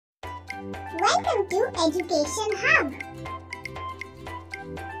Welcome to Education Hub.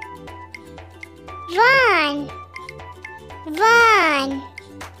 1 1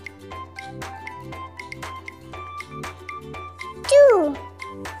 2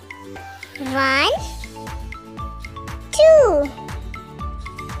 1 2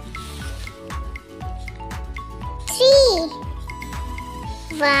 3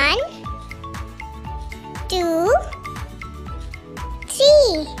 1 2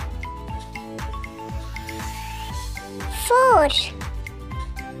 3 4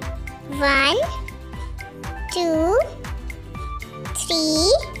 1 2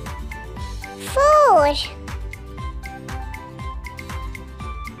 3 4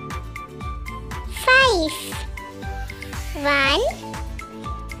 5 1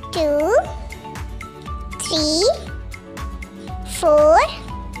 2 3 4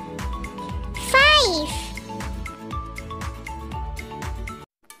 5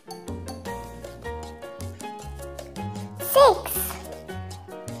 6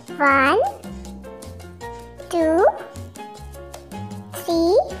 1 2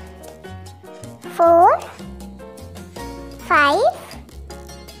 3 4 5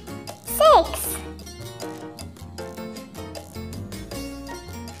 6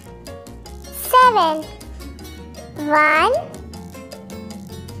 7 1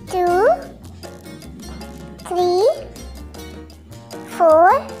 2 3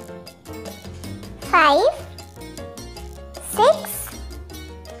 4 5 6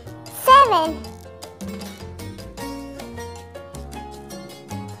 7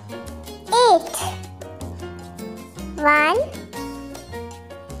 8 1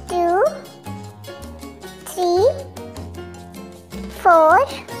 2 3 4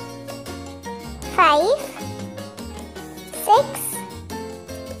 5 6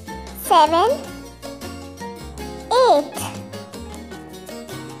 7 8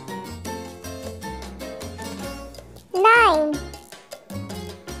 9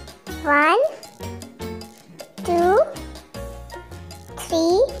 1 2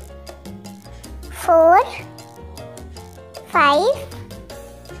 3 4 5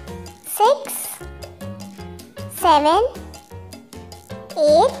 6 7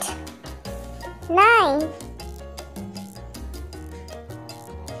 8 9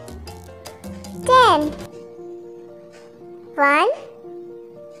 10 1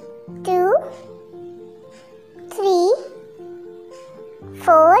 2 3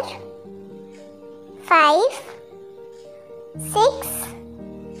 4 5 6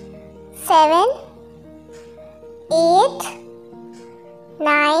 7 8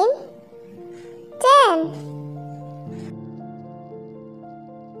 9 10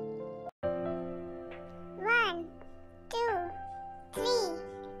 1 2 3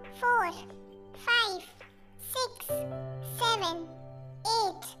 4 5 6 7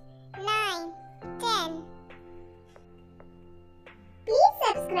 8 9 10 Please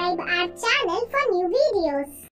subscribe our channel for new videos.